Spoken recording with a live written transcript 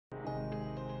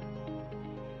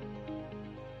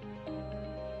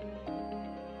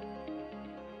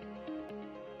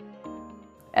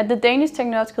At the Danish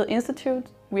Technological Institute,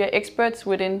 we are experts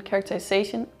within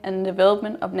characterization and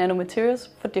development of nanomaterials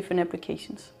for different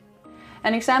applications.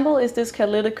 An example is this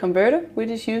catalytic converter, which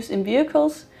is used in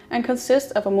vehicles and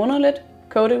consists of a monolith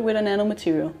coated with a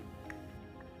nanomaterial.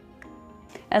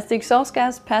 As the exhaust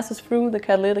gas passes through the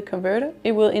catalytic converter,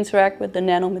 it will interact with the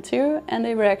nanomaterial and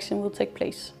a reaction will take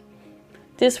place.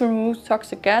 This removes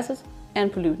toxic gases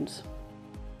and pollutants.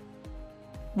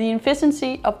 The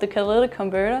efficiency of the catalytic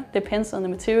converter depends on the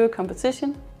material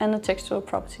composition and the textural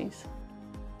properties.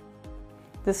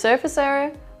 The surface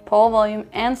area, pore volume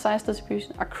and size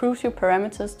distribution are crucial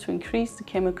parameters to increase the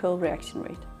chemical reaction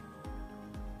rate.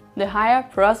 The higher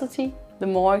porosity, the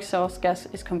more exhaust gas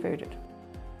is converted.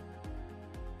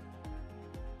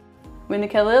 When the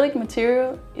catalytic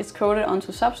material is coated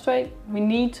onto substrate, we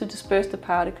need to disperse the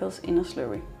particles in a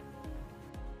slurry.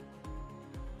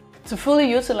 To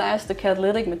fully utilize the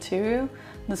catalytic material,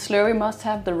 the slurry must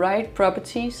have the right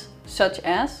properties such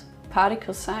as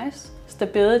particle size,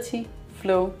 stability,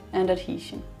 flow and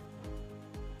adhesion.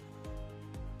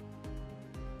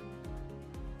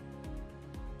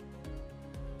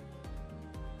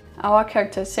 Our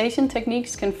characterization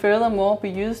techniques can furthermore be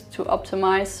used to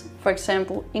optimize, for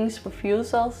example, inks for fuel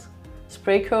cells,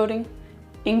 spray coating,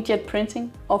 inkjet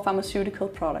printing or pharmaceutical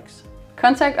products.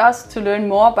 Contact us to learn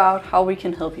more about how we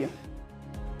can help you.